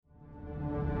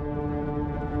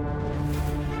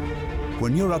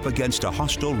When you're up against a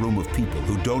hostile room of people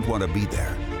who don't want to be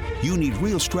there, you need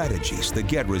real strategies that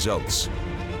get results.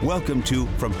 Welcome to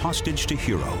From Hostage to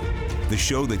Hero, the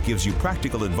show that gives you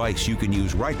practical advice you can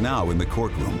use right now in the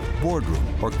courtroom, boardroom,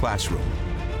 or classroom.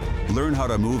 Learn how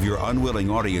to move your unwilling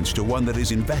audience to one that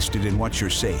is invested in what you're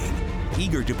saying,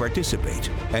 eager to participate,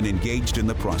 and engaged in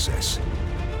the process.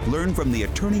 Learn from the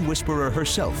attorney whisperer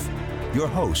herself, your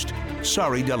host,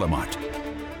 Sari Delamotte.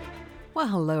 Well,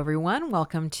 hello, everyone.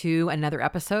 Welcome to another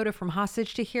episode of From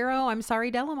Hostage to Hero. I'm Sari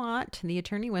Delamotte, the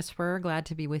attorney whisperer. Glad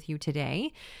to be with you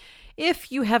today. If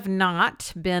you have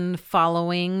not been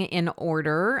following in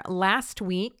order, last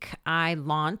week I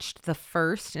launched the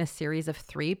first in a series of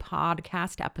three special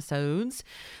podcast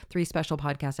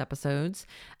episodes,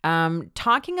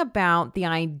 talking about the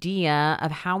idea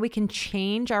of how we can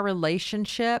change our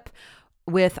relationship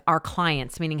with our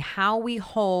clients, meaning how we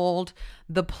hold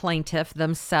the plaintiff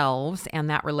themselves and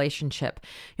that relationship.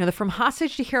 You know, the From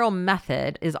Hostage to Hero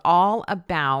method is all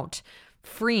about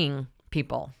freeing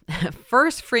people.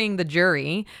 First, freeing the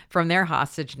jury from their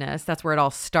hostageness. That's where it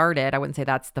all started. I wouldn't say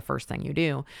that's the first thing you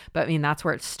do, but I mean, that's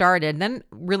where it started. Then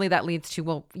really that leads to,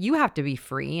 well, you have to be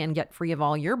free and get free of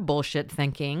all your bullshit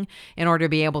thinking in order to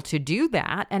be able to do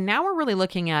that. And now we're really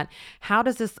looking at how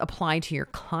does this apply to your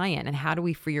client and how do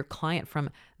we free your client from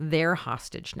their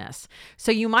hostageness?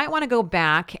 So you might want to go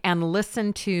back and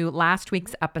listen to last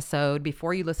week's episode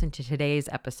before you listen to today's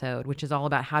episode, which is all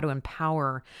about how to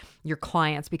empower your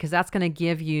clients, because that's going to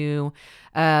give you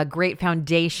a great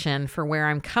foundation for where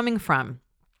I'm coming from.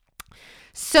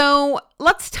 So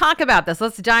let's talk about this.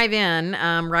 Let's dive in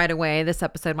right away. This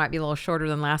episode might be a little shorter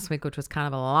than last week, which was kind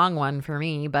of a long one for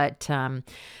me, but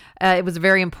it was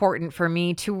very important for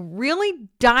me to really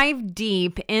dive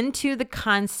deep into the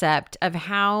concept of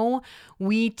how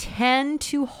we tend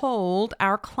to hold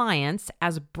our clients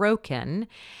as broken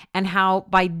and how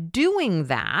by doing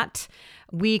that,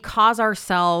 we cause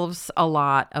ourselves a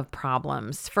lot of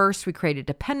problems. First, we create a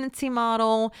dependency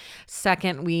model.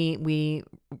 Second, we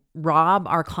rob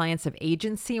our clients of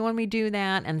agency when we do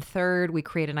that. And third, we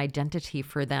create an identity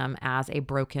for them as a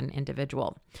broken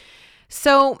individual.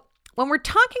 So when we're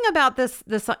talking about this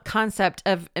concept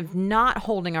of not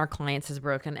holding our clients as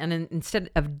broken and instead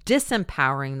of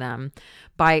disempowering them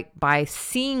by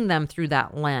seeing them through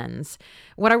that lens,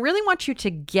 what I really want you to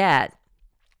get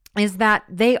is that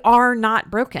they are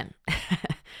not broken.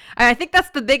 I think that's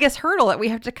the biggest hurdle that we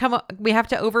have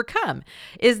to overcome,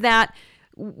 is that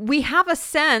we have a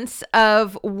sense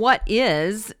of what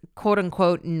is quote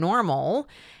unquote normal,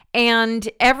 and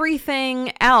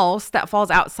everything else that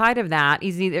falls outside of that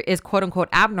is quote unquote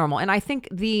abnormal. And I think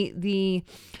the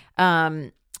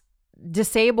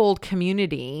disabled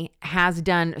community has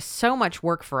done so much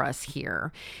work for us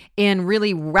here in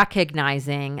really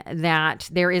recognizing that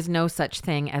there is no such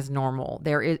thing as normal.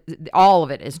 All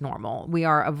of it is normal. We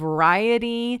are a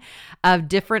variety of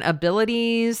different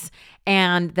abilities,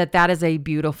 and that is a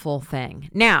beautiful thing.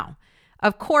 Now,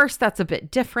 of course, that's a bit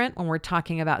different when we're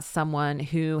talking about someone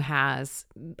who has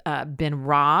been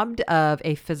robbed of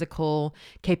a physical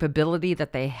capability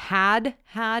that they had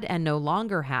and no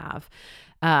longer have.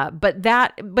 But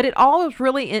it all is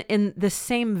really in the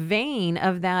same vein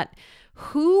of that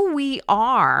who we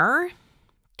are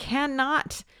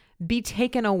cannot be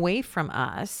taken away from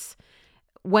us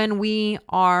when we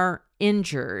are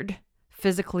injured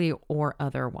physically or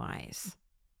otherwise.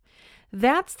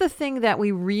 That's the thing that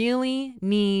we really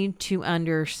need to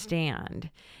understand,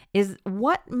 is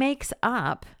what makes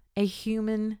up a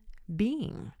human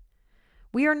being.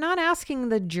 We are not asking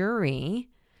the jury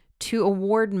to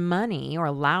award money or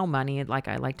allow money, like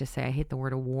I like to say. I hate the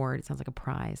word award. It sounds like a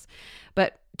prize.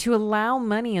 But to allow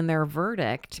money in their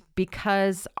verdict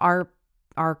because our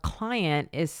client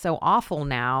is so awful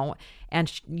now,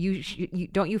 and you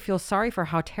don't you feel sorry for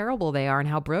how terrible they are and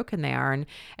how broken they are, and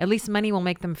at least money will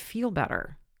make them feel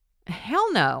better.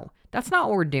 Hell no. That's not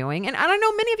what we're doing. And I don't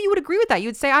know, many of you would agree with that.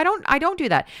 You'd say, I don't do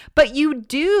that. But you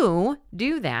do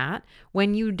that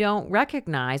when you don't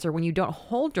recognize or when you don't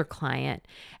hold your client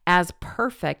as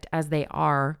perfect as they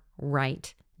are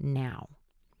right now.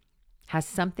 Has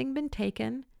something been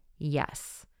taken?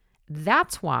 Yes.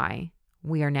 That's why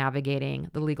we are navigating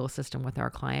the legal system with our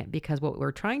client, because what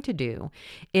we're trying to do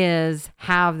is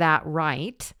have that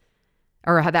right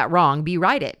or have that wrong be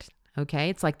righted. Okay,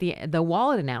 it's like the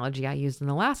wallet analogy I used in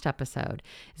the last episode.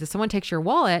 Is if someone takes your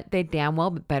wallet, they damn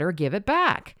well better give it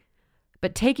back.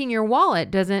 But taking your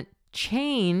wallet doesn't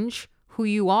change who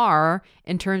you are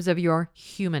in terms of your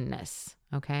humanness.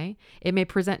 Okay, it may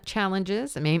present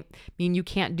challenges. It may mean you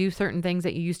can't do certain things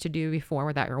that you used to do before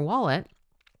without your wallet,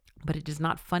 but it does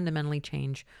not fundamentally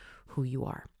change who you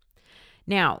are.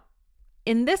 Now,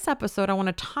 in this episode, I want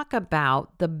to talk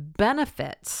about the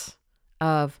benefits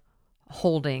of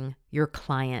holding your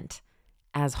client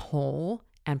as whole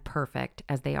and perfect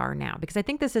as they are now, because I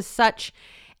think this is such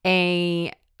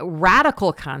a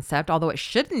radical concept, although it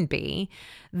shouldn't be,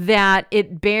 that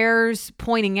it bears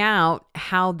pointing out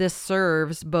how this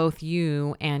serves both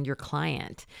you and your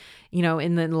client. You know,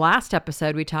 in the last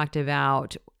episode, we talked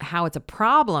about how it's a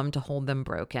problem to hold them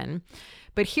broken.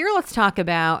 But here, let's talk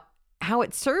about how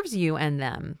it serves you and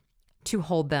them to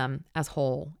hold them as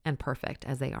whole and perfect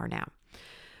as they are now.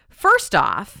 First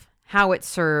off, how it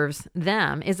serves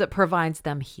them is it provides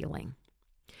them healing.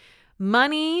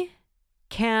 Money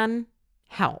can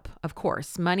help, of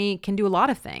course. Money can do a lot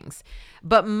of things,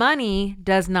 but money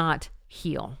does not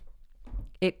heal.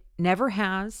 It never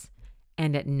has,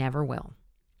 and it never will.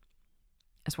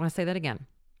 I just want to say that again.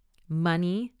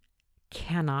 Money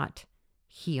cannot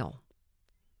heal.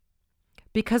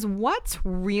 Because what's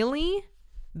really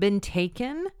been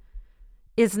taken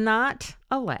is not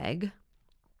a leg,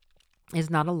 is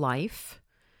not a life,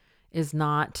 is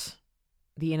not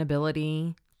the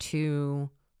inability to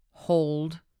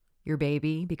hold your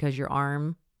baby because your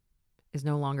arm is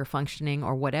no longer functioning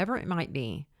or whatever it might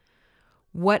be.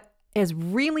 What has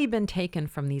really been taken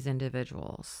from these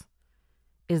individuals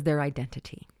is their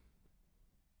identity.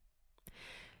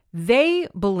 They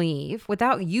believe,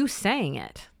 without you saying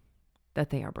it, that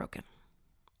they are broken.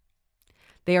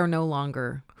 They are no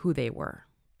longer who they were.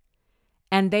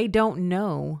 And they don't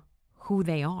know who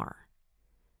they are.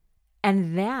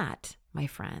 And that, my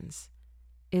friends,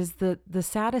 is the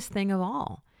saddest thing of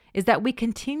all, is that we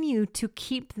continue to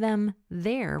keep them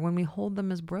there when we hold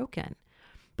them as broken.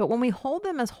 But when we hold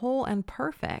them as whole and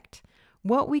perfect,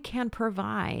 what we can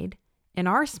provide in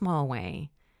our small way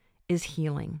is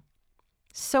healing.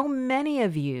 So many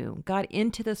of you got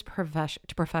into this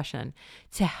profession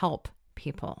to help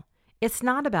people. It's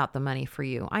not about the money for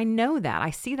you. I know that. I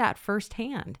see that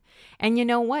firsthand. And you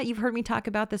know what? You've heard me talk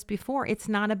about this before. It's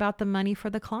not about the money for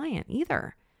the client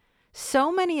either.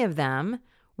 So many of them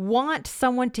want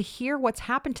someone to hear what's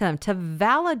happened to them, to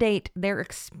validate their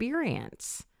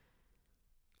experience.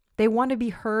 They want to be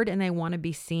heard and they want to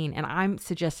be seen. And I'm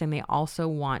suggesting they also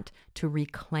want to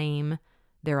reclaim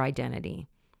their identity.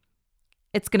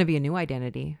 It's going to be a new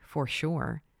identity for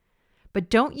sure. But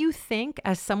don't you think,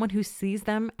 as someone who sees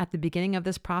them at the beginning of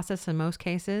this process in most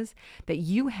cases, that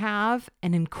you have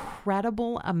an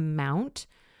incredible amount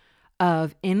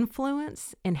of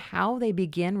influence in how they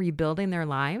begin rebuilding their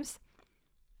lives?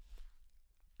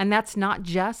 And that's not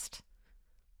just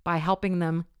by helping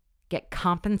them get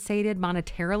compensated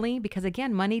monetarily, because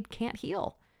again, money can't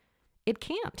heal. It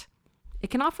can't. It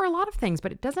can offer a lot of things,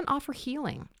 but it doesn't offer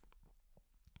healing.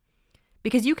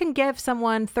 Because you can give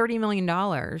someone $30 million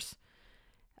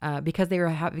because they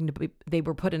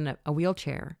were put in a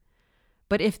wheelchair.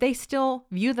 But if they still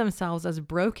view themselves as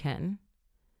broken,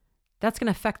 that's going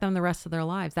to affect them the rest of their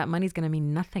lives. That money's going to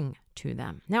mean nothing to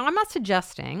them. Now, I'm not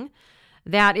suggesting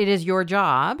that it is your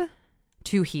job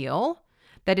to heal,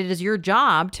 that it is your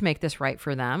job to make this right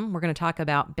for them. We're going to talk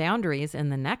about boundaries in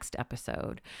the next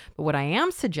episode. But what I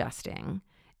am suggesting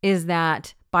is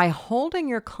that by holding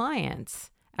your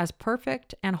clients as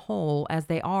perfect and whole as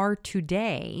they are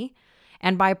today,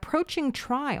 and by approaching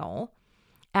trial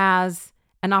as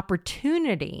an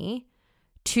opportunity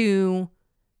to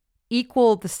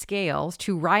equal the scales,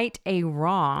 to right a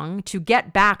wrong, to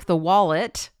get back the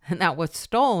wallet that was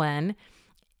stolen,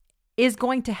 is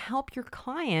going to help your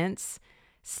clients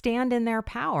stand in their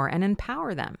power and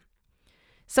empower them.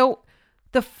 So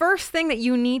the first thing that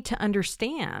you need to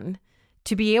understand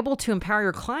to be able to empower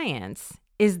your clients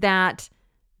is that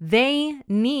they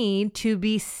need to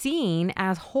be seen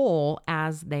as whole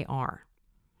as they are.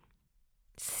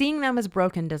 Seeing them as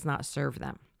broken does not serve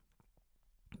them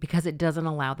because it doesn't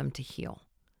allow them to heal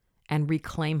and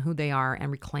reclaim who they are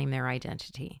and reclaim their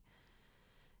identity.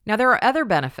 Now, there are other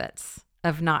benefits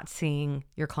of not seeing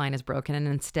your client as broken and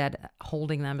instead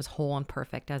holding them as whole and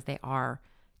perfect as they are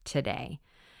today.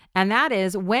 And that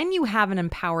is, when you have an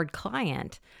empowered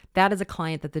client, that is a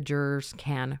client that the jurors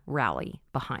can rally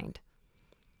behind.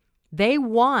 They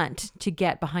want to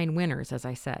get behind winners, as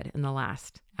I said in the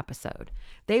last episode.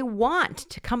 They want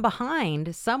to come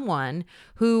behind someone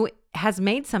who has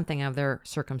made something of their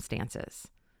circumstances,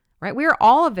 right? We are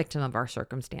all a victim of our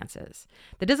circumstances.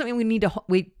 That doesn't mean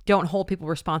we don't hold people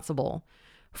responsible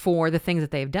for the things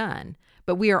that they've done,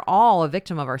 but we are all a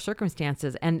victim of our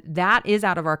circumstances, and that is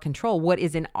out of our control. What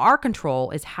is in our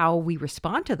control is how we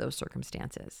respond to those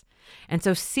circumstances. And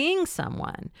so seeing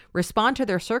someone respond to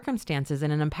their circumstances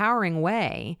in an empowering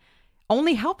way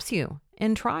only helps you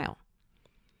in trial.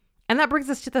 And that brings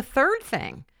us to the third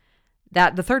thing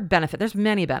That the third benefit, there's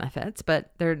many benefits,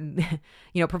 but there,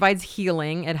 provides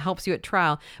healing. It helps you at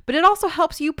trial, but it also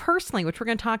helps you personally, which we're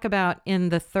going to talk about in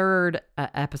the third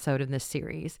episode of this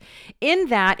series, in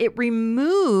that it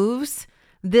removes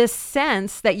this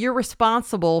sense that you're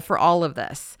responsible for all of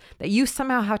this, that you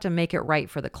somehow have to make it right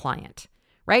for the client,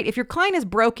 right? If your client is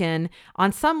broken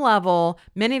on some level,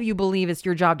 many of you believe it's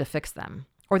your job to fix them,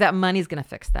 or that money's going to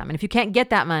fix them. And if you can't get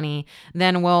that money,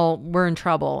 then, well, we're in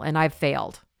trouble and I've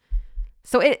failed.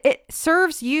 So it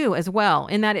serves you as well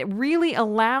in that it really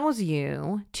allows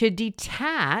you to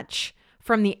detach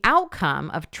from the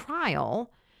outcome of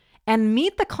trial and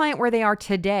meet the client where they are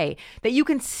today. That you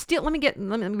can still, let me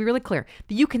be really clear,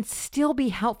 that you can still be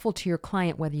helpful to your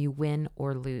client whether you win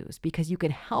or lose, because you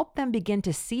can help them begin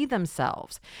to see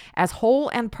themselves as whole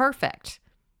and perfect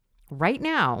right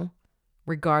now,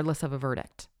 regardless of a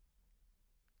verdict.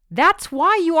 That's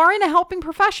why you are in a helping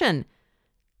profession.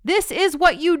 This is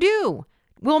what you do.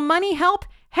 Will money help?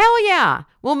 Hell yeah.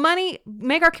 Will money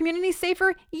make our community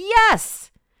safer? Yes.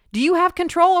 Do you have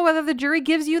control of whether the jury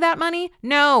gives you that money?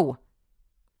 No.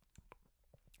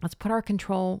 Let's put our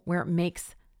control where it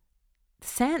makes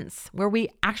sense, where we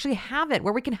actually have it,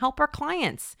 where we can help our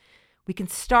clients. We can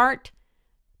start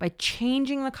by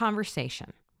changing the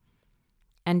conversation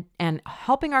and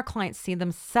helping our clients see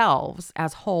themselves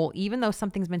as whole, even though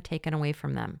something's been taken away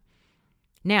from them.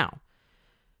 Now,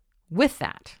 with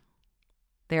that,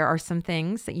 there are some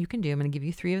things that you can do. I'm going to give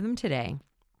you 3 of them today.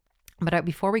 But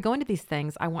before we go into these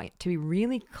things, I want to be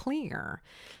really clear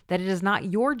that it is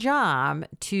not your job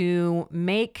to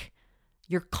make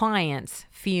your clients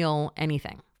feel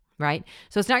anything, right?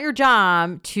 So it's not your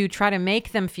job to try to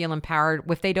make them feel empowered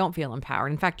if they don't feel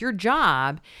empowered. In fact, your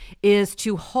job is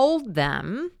to hold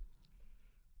them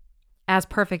as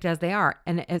perfect as they are.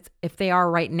 And if they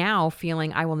are right now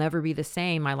feeling, I will never be the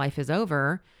same, my life is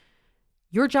over,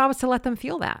 your job is to let them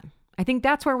feel that. I think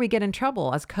that's where we get in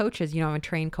trouble as coaches. I'm a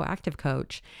trained coactive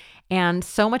coach. And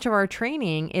so much of our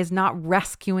training is not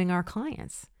rescuing our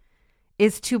clients,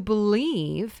 is to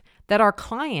believe that our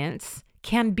clients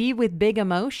can be with big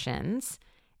emotions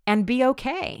and be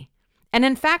okay. And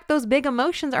in fact, those big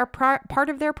emotions are part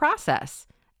of their process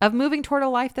of moving toward a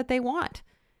life that they want.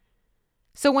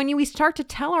 So when we start to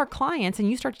tell our clients, and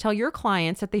you start to tell your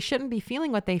clients that they shouldn't be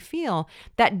feeling what they feel,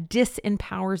 that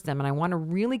disempowers them. And I want to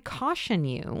really caution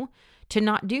you to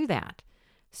not do that.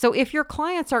 So if your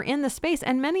clients are in the space,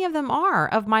 and many of them are,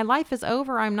 of my life is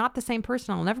over, I'm not the same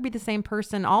person, I'll never be the same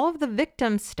person, all of the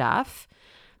victim stuff,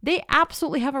 they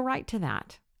absolutely have a right to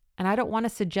that. And I don't want to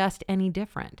suggest any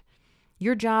different.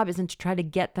 Your job isn't to try to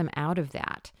get them out of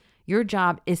that. Your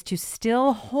job is to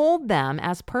still hold them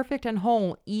as perfect and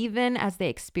whole, even as they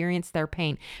experience their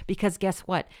pain. Because guess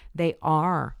what? They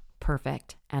are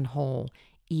perfect and whole,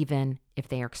 even if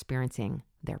they are experiencing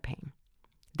their pain.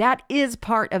 That is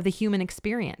part of the human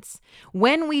experience.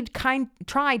 When we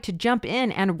try to jump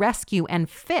in and rescue and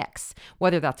fix,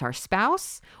 whether that's our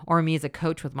spouse or me as a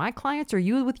coach with my clients or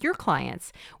you with your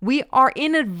clients, we are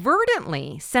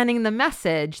inadvertently sending the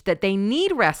message that they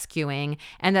need rescuing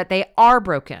and that they are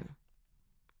broken.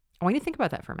 I want you to think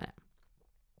about that for a minute.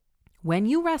 When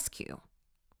you rescue,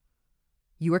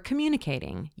 you are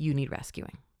communicating you need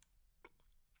rescuing.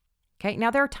 Okay,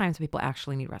 now there are times when people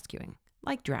actually need rescuing,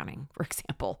 like drowning, for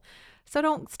example. So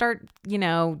don't start,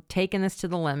 taking this to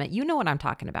the limit. You know what I'm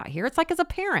talking about here. It's like as a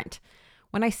parent,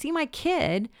 when I see my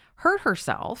kid hurt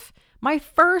herself, my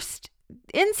first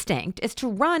instinct is to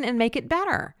run and make it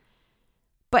better.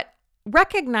 But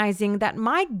recognizing that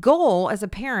my goal as a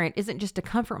parent isn't just to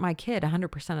comfort my kid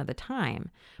 100% of the time.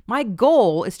 My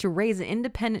goal is to raise an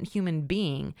independent human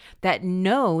being that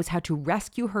knows how to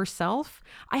rescue herself.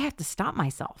 I have to stop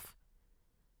myself.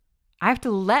 I have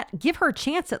to give her a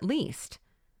chance at least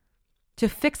to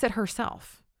fix it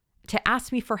herself, to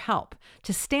ask me for help,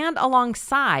 to stand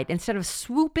alongside instead of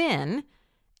swoop in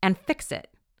and fix it.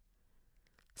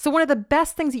 So one of the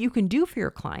best things that you can do for your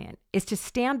client is to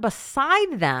stand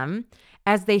beside them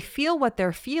as they feel what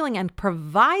they're feeling and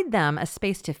provide them a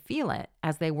space to feel it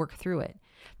as they work through it.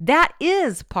 That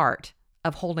is part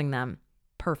of holding them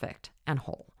perfect and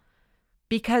whole,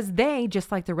 because they,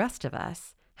 just like the rest of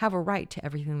us, have a right to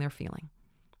everything they're feeling.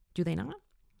 Do they not?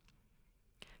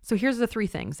 So here's the 3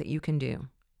 things that you can do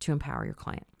to empower your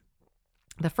client.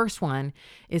 The first one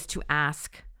is to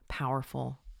ask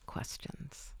powerful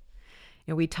questions.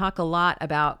 We talk a lot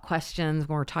about questions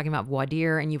when we're talking about voir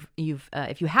dire, and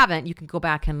if you haven't, you can go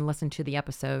back and listen to the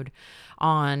episode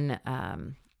on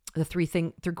the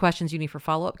 3 questions you need for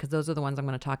follow-up, because those are the ones I'm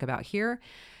going to talk about here.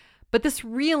 But this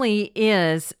really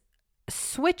is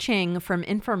switching from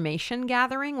information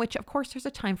gathering, which of course there's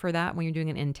a time for that when you're doing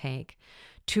an intake,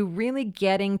 to really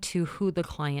getting to who the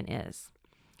client is.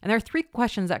 And there are 3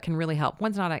 questions that can really help.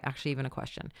 One's not actually even a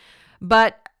question.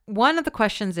 But one of the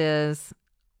questions is,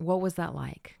 what was that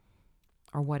like?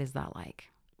 Or what is that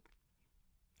like?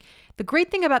 The great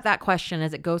thing about that question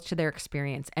is it goes to their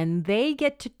experience and they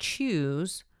get to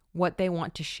choose what they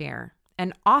want to share.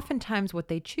 And oftentimes what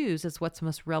they choose is what's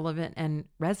most relevant and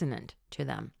resonant to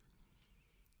them.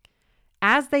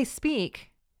 As they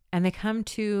speak and they come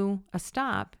to a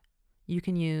stop, you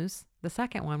can use the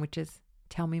second one, which is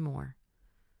tell me more,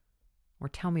 or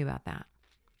tell me about that,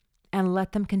 and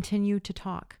let them continue to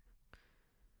talk.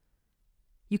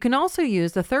 You can also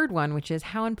use the third one, which is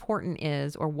how important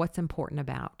is, or what's important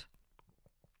about.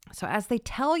 So as they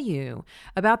tell you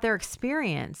about their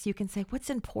experience, you can say, what's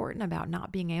important about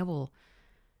not being able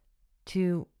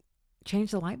to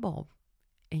change the light bulb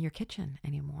in your kitchen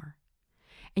anymore?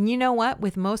 And you know what?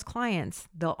 With most clients,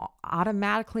 they'll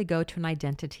automatically go to an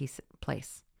identity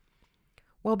place.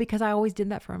 Well, because I always did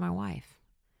that for my wife.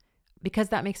 Because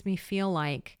that makes me feel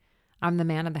like I'm the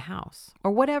man of the house,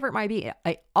 or whatever it might be.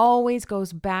 It always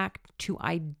goes back to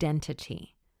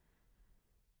identity.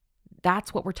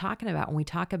 That's what we're talking about when we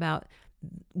talk about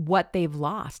what they've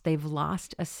lost. They've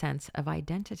lost a sense of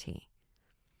identity.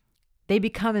 They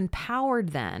become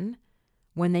empowered then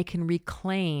when they can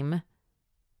reclaim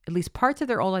at least parts of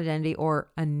their old identity or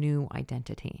a new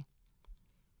identity.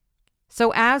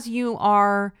 So as you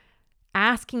are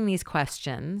asking these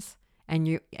questions and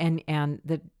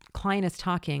the client is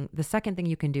talking, the second thing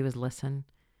you can do is listen.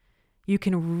 You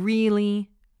can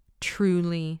really,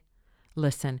 truly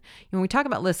listen. When we talk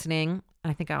about listening,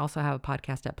 I think I also have a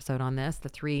podcast episode on this, the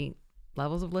 3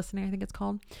 levels of listening, I think it's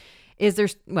called,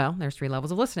 there's 3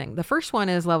 levels of listening. The first one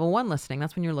is level 1 listening.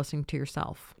 That's when you're listening to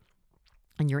yourself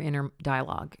and your inner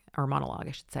dialogue, or monologue,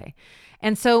 I should say.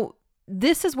 And so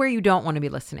this is where you don't want to be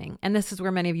listening. And this is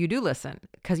where many of you do listen,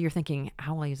 because you're thinking,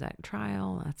 how will I use that in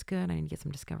trial? That's good. I need to get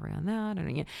some discovery on that.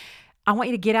 I want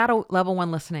you to get out of level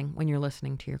 1 listening when you're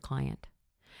listening to your client.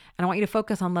 And I want you to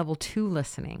focus on level 2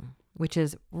 listening, which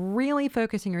is really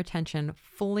focusing your attention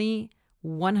fully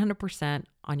 100%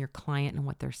 on your client and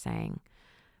what they're saying,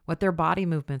 what their body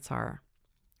movements are,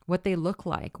 what they look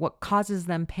like, what causes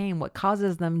them pain, what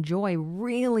causes them joy.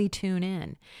 Really tune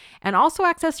in. And also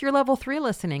access your level 3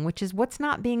 listening, which is what's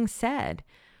not being said.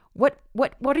 What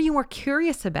are you more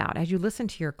curious about as you listen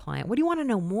to your client? What do you want to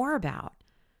know more about?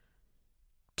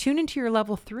 Tune into your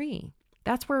level 3.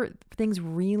 That's where things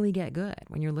really get good,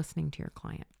 when you're listening to your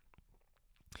client.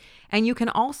 And you can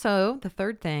also, the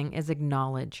third thing is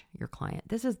acknowledge your client.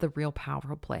 This is the real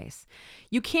powerful place.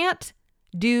 You can't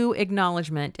do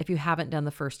acknowledgement if you haven't done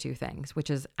the first 2 things, which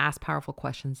is ask powerful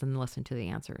questions and listen to the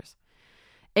answers.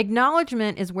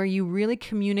 Acknowledgement is where you really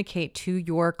communicate to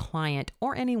your client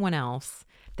or anyone else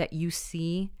that you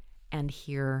see and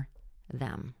hear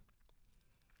them.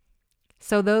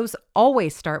 So those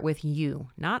always start with you,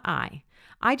 not I.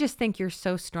 I just think you're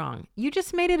so strong. You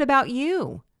just made it about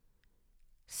you.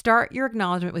 Start your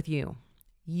acknowledgement with you.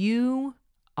 You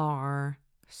are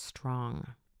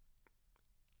strong.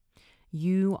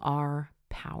 You are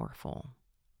powerful.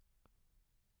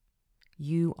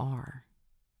 You are.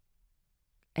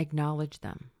 Acknowledge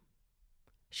them.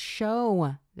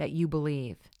 Show that you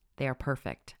believe they are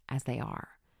perfect as they are.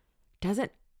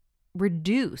 Doesn't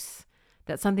reduce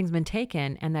that something's been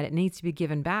taken and that it needs to be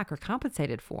given back or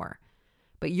compensated for.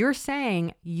 But you're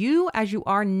saying you as you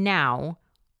are now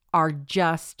are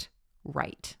just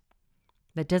right.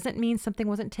 That doesn't mean something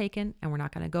wasn't taken and we're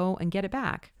not going to go and get it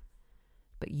back.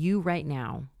 But you right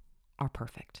now are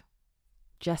perfect,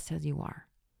 just as you are.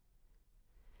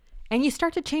 And you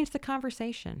start to change the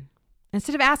conversation.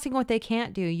 Instead of asking what they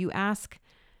can't do, you ask,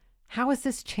 how has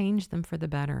this changed them for the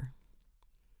better?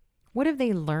 What have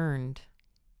they learned?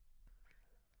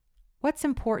 What's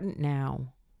important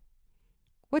now?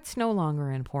 What's no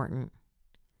longer important?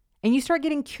 And you start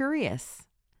getting curious.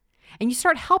 And you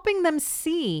start helping them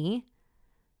see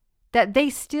that they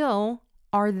still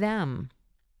are them.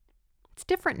 It's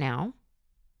different now.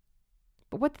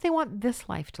 But what do they want this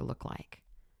life to look like?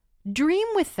 Dream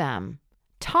with them.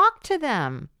 Talk to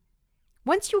them.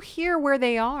 Once you hear where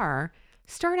they are,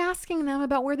 start asking them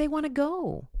about where they want to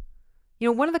go. You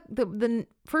know, one of the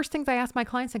first things I ask my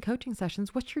clients in coaching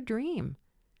sessions, what's your dream?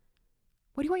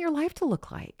 What do you want your life to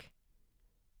look like?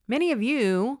 Many of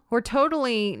you who are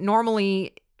totally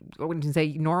normally, I wouldn't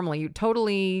say normally, you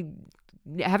totally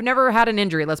have never had an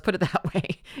injury, let's put it that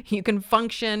way. You can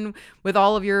function with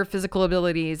all of your physical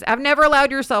abilities. Have never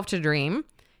allowed yourself to dream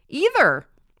either.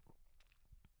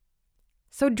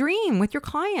 So dream with your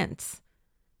clients.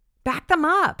 Back them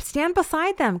up. Stand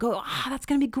beside them. Go, that's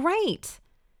going to be great.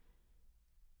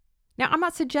 Now, I'm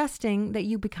not suggesting that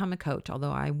you become a coach,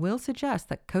 although I will suggest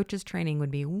that coaches training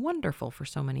would be wonderful for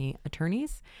so many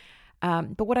attorneys.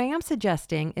 But what I am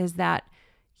suggesting is that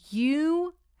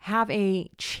you have a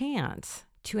chance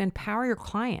to empower your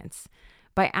clients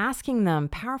by asking them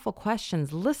powerful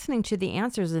questions, listening to the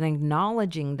answers and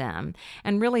acknowledging them,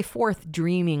 and really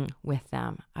dreaming with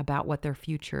them about what their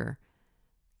future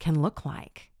can look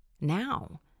like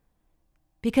now.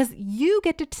 Because you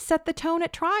get to set the tone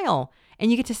at trial,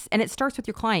 and it starts with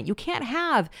your client. You can't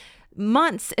have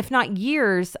months, if not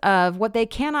years, of what they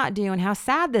cannot do and how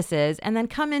sad this is, and then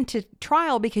come into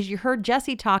trial because you heard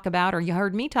Jesse talk about, or you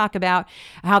heard me talk about,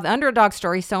 how the underdog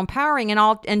story is so empowering,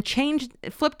 and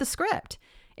flip the script.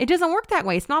 It doesn't work that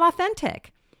way. It's not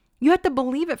authentic. You have to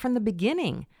believe it from the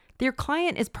beginning that your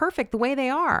client is perfect the way they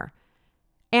are,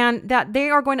 and that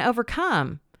they are going to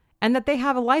overcome, and that they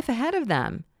have a life ahead of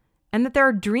them, and that there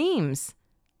are dreams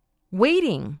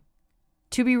waiting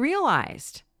to be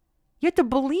realized. You have to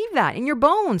believe that in your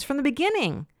bones from the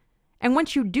beginning. And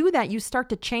once you do that, you start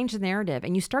to change the narrative,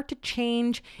 and you start to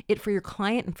change it for your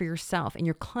client and for yourself. And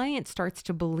your client starts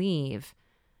to believe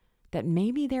that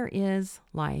maybe there is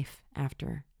life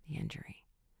after the injury.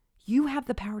 You have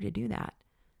the power to do that.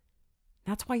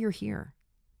 That's why you're here.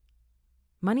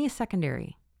 Money is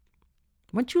secondary.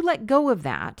 Once you let go of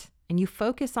that and you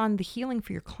focus on the healing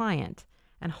for your client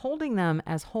and holding them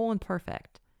as whole and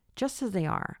perfect, just as they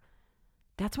are,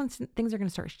 that's when things are going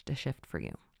to start to shift for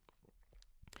you.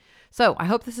 So I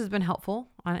hope this has been helpful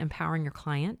on empowering your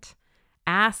client.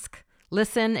 Ask,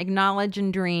 listen, acknowledge,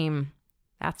 and dream.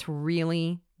 That's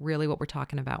really, really what we're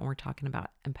talking about when we're talking about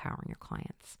empowering your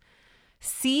clients.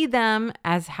 See them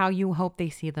as how you hope they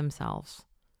see themselves.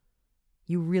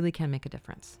 You really can make a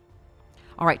difference.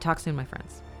 All right, talk soon, my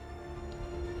friends.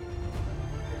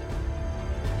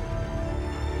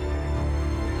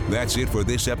 That's it for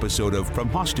this episode of From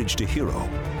Hostage to Hero.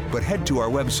 But head to our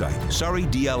website,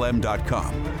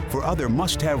 saridlm.com, for other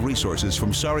must-have resources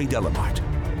from Sari Delamotte.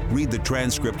 Read the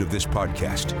transcript of this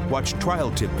podcast, watch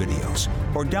trial tip videos,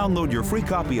 or download your free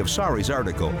copy of Sari's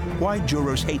article, Why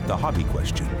Jurors Hate the Hobby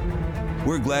Question.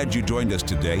 We're glad you joined us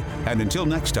today, and until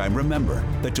next time, remember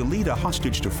that to lead a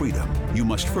hostage to freedom, you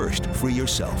must first free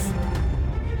yourself.